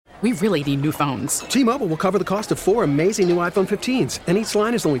We really need new phones. T-Mobile will cover the cost of 4 amazing new iPhone 15s, and each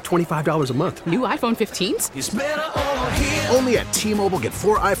line is only $25 a month. New iPhone 15s? It's better over here. Only at T-Mobile, get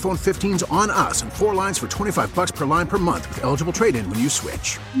 4 iPhone 15s on us and 4 lines for $25 per line per month with eligible trade-in when you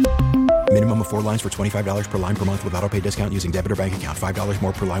switch. Minimum of 4 lines for $25 per line per month with autopay discount using debit or bank account. $5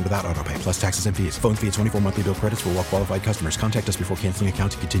 more per line without autopay, plus taxes and fees. Phone fee at 24 monthly bill credits for well-qualified customers. Contact us before canceling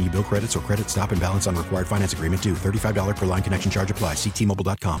account to continue bill credits or credit stop and balance on required finance agreement due. $35 per line connection charge applies. See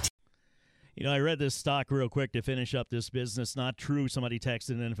T-Mobile.com. You know, I read this stock real quick to finish up this business. Not true. Somebody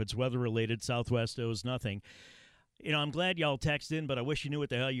texted in if it's weather-related. Southwest owes nothing. You know, I'm glad y'all texted in, but I wish you knew what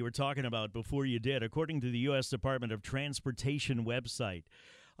the hell you were talking about before you did. According to the U.S. Department of Transportation website,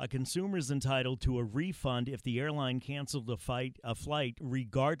 a consumer is entitled to a refund if the airline canceled a flight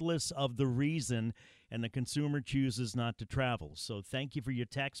regardless of the reason and the consumer chooses not to travel. So thank you for your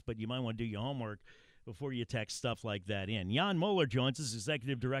text, but you might want to do your homework before you text stuff like that in. Jan Moeller joins us,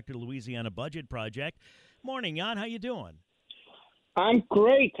 Executive Director, Louisiana Budget Project. Morning, Jan. How you doing? I'm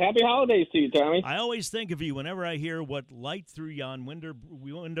great. Happy holidays to you, Tommy. I always think of you whenever I hear what light through yon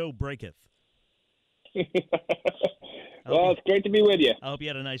window breaketh. Well, it's great to be with you. I hope you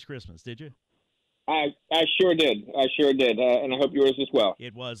had a nice Christmas. Did you? I sure did. And I hope yours as well.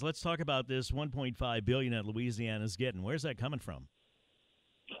 It was. Let's talk about this $1.5 billion that Louisiana's getting. Where's that coming from?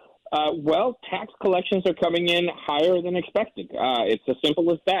 Well, tax collections are coming in higher than expected. It's as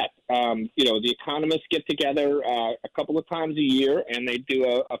simple as that. The economists get together a couple of times a year, and they do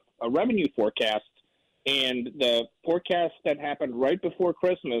a revenue forecast. And the forecast that happened right before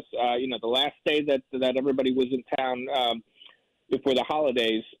Christmas, the last day that everybody was in town before the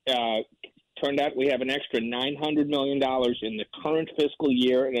holidays, turned out we have an extra $900 million in the current fiscal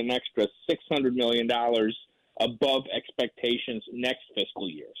year and an extra $600 million above expectations next fiscal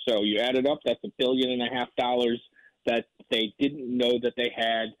year. So you add it up, that's $1.5 billion that they didn't know that they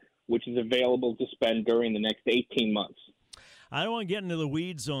had, which is available to spend during the next 18 months. I don't want to get into the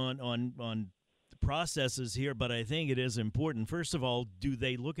weeds on the processes here, but I think it is important. First of all, do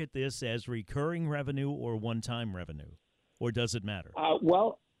they look at this as recurring revenue or one-time revenue, or does it matter?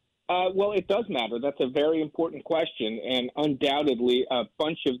 Well, it does matter. That's a very important question, and undoubtedly a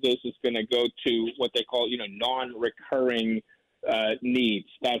bunch of this is going to go to what they call, non-recurring needs.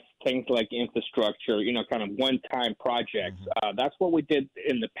 That's things like infrastructure, kind of one-time projects. That's what we did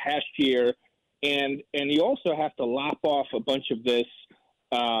in the past year, and you also have to lop off a bunch of this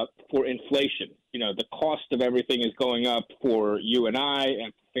for inflation. The cost of everything is going up for you and I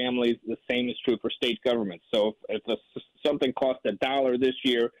and families. The same is true for state governments. So if something costs $1 this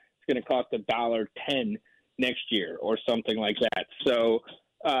year, it's going to cost $1.10 next year or something like that. So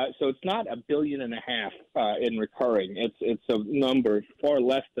it's not $1.5 billion in recurring. It's a number far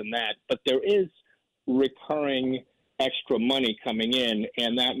less than that. But there is recurring extra money coming in,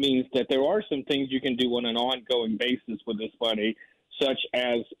 and that means that there are some things you can do on an ongoing basis with this money, such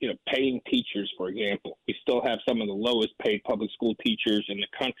as paying teachers, for example. We still have some of the lowest paid public school teachers in the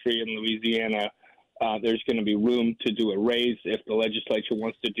country in Louisiana. There's going to be room to do a raise if the legislature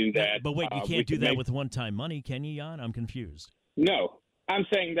wants to do that. But wait, you can't do that with one-time money, can you, Jan? I'm confused. No, I'm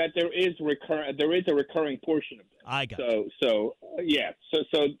saying that there is a recurring portion of that. I got it. So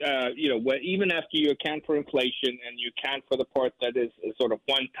even after you account for inflation and you account for the part that is sort of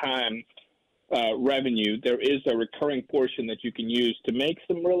one-time revenue, there is a recurring portion that you can use to make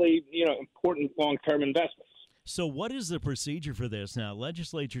some really important long-term investments. So what is the procedure for this now?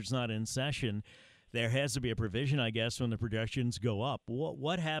 Legislature's not in session. There has to be a provision, I guess, when the projections go up.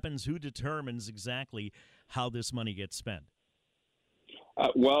 What happens? Who determines exactly how this money gets spent?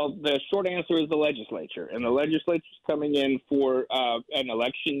 Well, the short answer is the legislature. And the legislature's coming in for an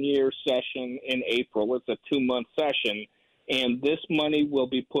election year session in April. It's a 2-month session. And this money will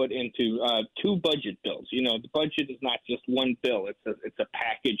be put into 2 budget bills. The budget is not just one bill. It's a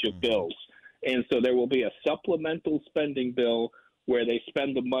package of bills. And so there will be a supplemental spending bill where they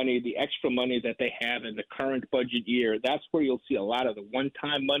spend the money, the extra money that they have in the current budget year. That's where you'll see a lot of the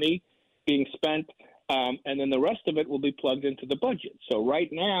one-time money being spent. And then the rest of it will be plugged into the budget. So right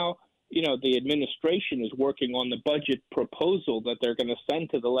now, the administration is working on the budget proposal that they're going to send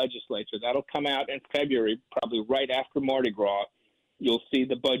to the legislature. That'll come out in February, probably right after Mardi Gras. You'll see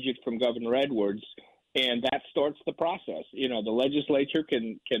the budget from Governor Edwards, and that starts the process. The legislature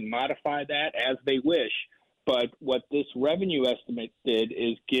can modify that as they wish. But what this revenue estimate did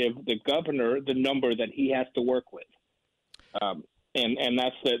is give the governor the number that he has to work with. And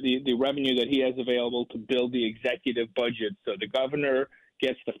that's the revenue that he has available to build the executive budget. So the governor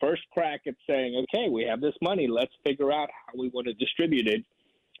gets the first crack at saying, okay, we have this money. Let's figure out how we want to distribute it.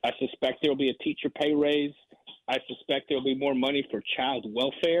 I suspect there will be a teacher pay raise. I suspect there'll be more money for child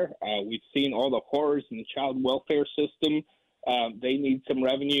welfare. We've seen all the horrors in the child welfare system. They need some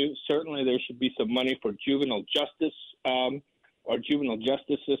revenue. Certainly there should be some money for juvenile justice. Our juvenile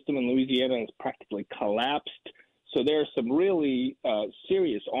justice system in Louisiana has practically collapsed. So there are some really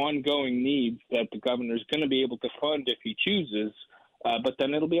serious ongoing needs that the governor is going to be able to fund if he chooses. But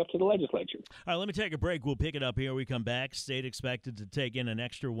then it'll be up to the legislature. All right, let me take a break. We'll pick it up here. We come back. State expected to take in an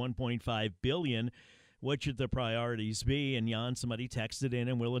extra $1.5 billion. What should the priorities be? And Jan, somebody texted in,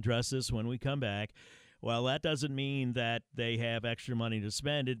 and we'll address this when we come back. Well, that doesn't mean that they have extra money to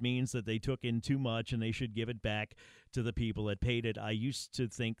spend. It means that they took in too much, and they should give it back to the people that paid it. I used to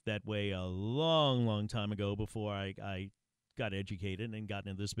think that way a long, long time ago before I got educated and got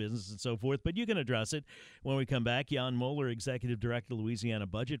into this business and so forth. But you can address it when we come back. Jan Moeller, Executive Director, Louisiana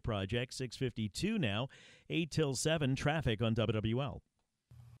Budget Project, 6:52 now, 8 till 7, traffic on WWL.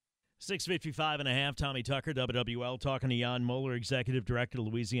 6:55 and a half, Tommy Tucker, WWL, talking to Jan Moeller, Executive Director,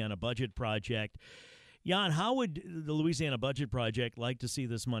 Louisiana Budget Project. Jan, how would the Louisiana Budget Project like to see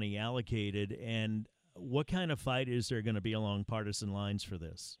this money allocated, and what kind of fight is there going to be along partisan lines for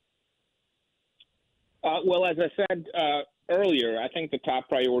this? Well, as I said earlier, I think the top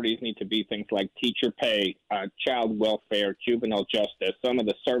priorities need to be things like teacher pay, child welfare, juvenile justice, some of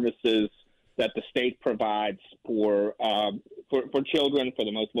the services that the state provides for children, for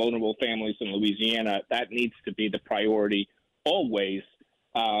the most vulnerable families in Louisiana. That needs to be the priority always.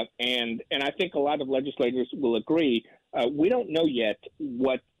 And I think a lot of legislators will agree. We don't know yet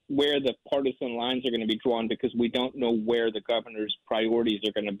where the partisan lines are going to be drawn because we don't know where the governor's priorities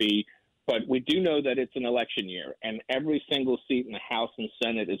are going to be. But we do know that it's an election year, and every single seat in the House and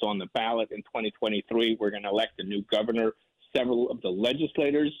Senate is on the ballot in 2023. We're going to elect a new governor. Several of the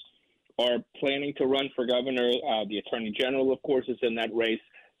legislators are planning to run for governor. The Attorney General, of course, is in that race.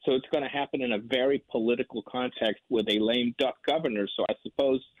 So it's going to happen in a very political context with a lame duck governor. So I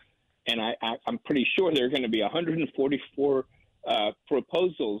suppose, and I'm pretty sure there are going to be 144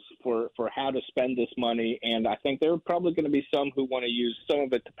 proposals for how to spend this money. And I think there are probably going to be some who want to use some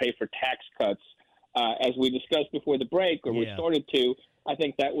of it to pay for tax cuts. As we discussed before the break, or we started to, I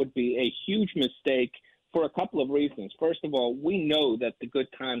think that would be a huge mistake for a couple of reasons. First of all, we know that the good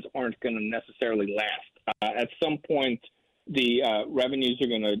times aren't going to necessarily last. At some point, the revenues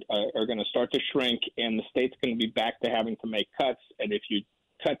are going to start to shrink, and the state's going to be back to having to make cuts. And if you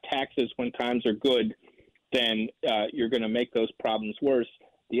cut taxes when times are good, then you're going to make those problems worse.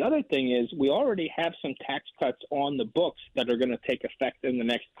 The other thing is we already have some tax cuts on the books that are going to take effect in the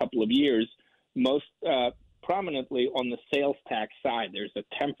next couple of years, most prominently on the sales tax side. There's a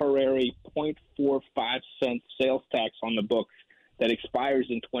temporary 0.45 cent sales tax on the books that expires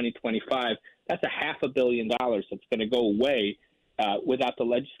in 2025. That's $500 million that's going to go away without the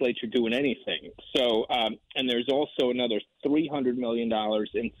legislature doing anything. So, and there's also another $300 million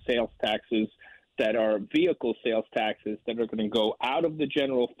in sales taxes that are vehicle sales taxes that are going to go out of the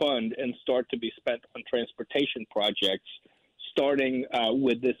general fund and start to be spent on transportation projects starting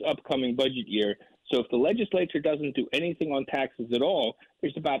with this upcoming budget year. So if the legislature doesn't do anything on taxes at all,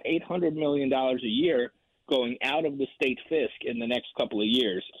 there's about $800 million a year going out of the state fisc in the next couple of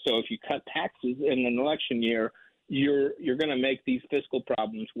years. So if you cut taxes in an election year, you're going to make these fiscal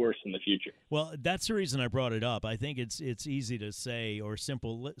problems worse in the future. Well, that's the reason I brought it up. I think it's easy to say, or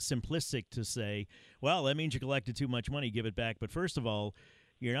simplistic to say, well, that means you collected too much money, give it back. But first of all,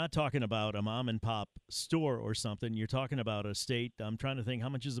 you're not talking about a mom and pop store or something. You're talking about a state. I'm trying to think, how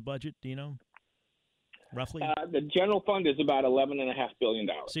much is the budget? Do you know? Roughly? The general fund is about $11.5 billion.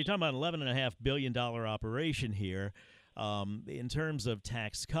 So you're talking about an $11.5 billion operation here. In terms of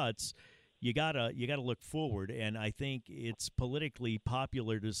tax cuts, you gotta look forward, and I think it's politically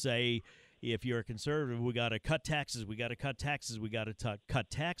popular to say, if you're a conservative, we got to cut taxes, we got to cut taxes, we got to cut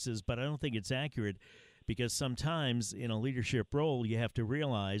taxes. But I don't think it's accurate, because sometimes in a leadership role, you have to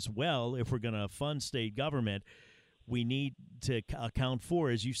realize, well, if we're going to fund state government, we need to account for,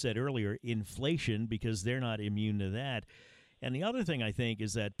 as you said earlier, inflation, because they're not immune to that. And the other thing I think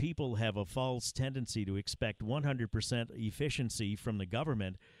is that people have a false tendency to expect 100% efficiency from the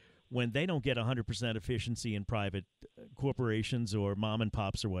government when they don't get 100% efficiency in private corporations or mom and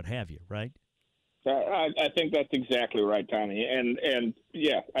pops or what have you, right? I think that's exactly right, Tommy. And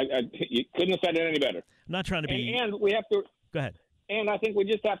yeah, you couldn't have said it any better. I'm not trying to be... And we have to... Go ahead. And I think we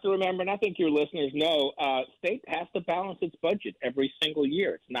just have to remember, and I think your listeners know, state has to balance its budget every single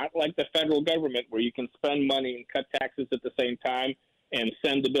year. It's not like the federal government where you can spend money and cut taxes at the same time and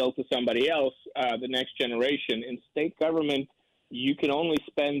send the bill to somebody else, the next generation. In state government, you can only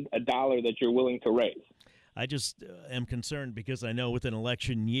spend $1 that you're willing to raise. I just am concerned because I know with an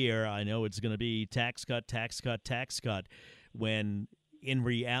election year, I know it's going to be tax cut, tax cut, tax cut, when in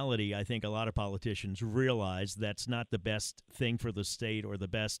reality, I think a lot of politicians realize that's not the best thing for the state or the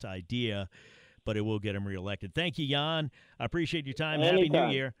best idea, but it will get them reelected. Thank you, Jan. I appreciate your time. Anytime. Happy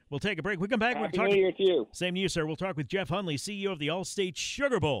New Year. We'll take a break. We'll come back. Happy We'll talk. New Year to you. Same to you, sir. We'll talk with Jeff Hundley, CEO of the Allstate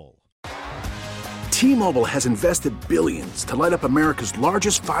Sugar Bowl. T-Mobile has invested billions to light up America's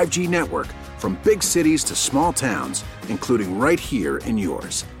largest 5G network, from big cities to small towns, including right here in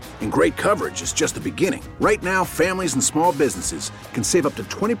yours. And great coverage is just the beginning. Right now, families and small businesses can save up to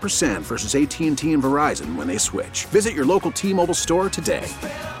 20% versus AT&T and Verizon when they switch. Visit your local T-Mobile store today.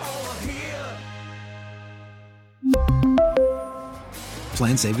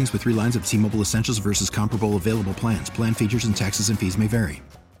 Plan savings with 3 lines of T-Mobile Essentials versus comparable available plans. Plan features and taxes and fees may vary.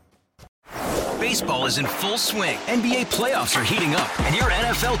 Baseball is in full swing. NBA playoffs are heating up, and your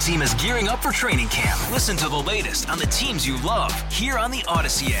NFL team is gearing up for training camp. Listen to the latest on the teams you love here on the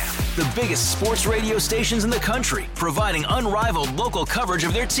Odyssey app. The biggest sports radio stations in the country, providing unrivaled local coverage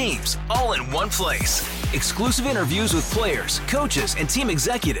of their teams, all in one place. Exclusive interviews with players, coaches, and team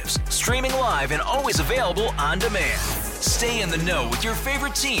executives, streaming live and always available on demand. Stay in the know with your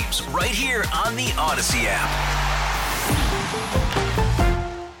favorite teams right here on the Odyssey app.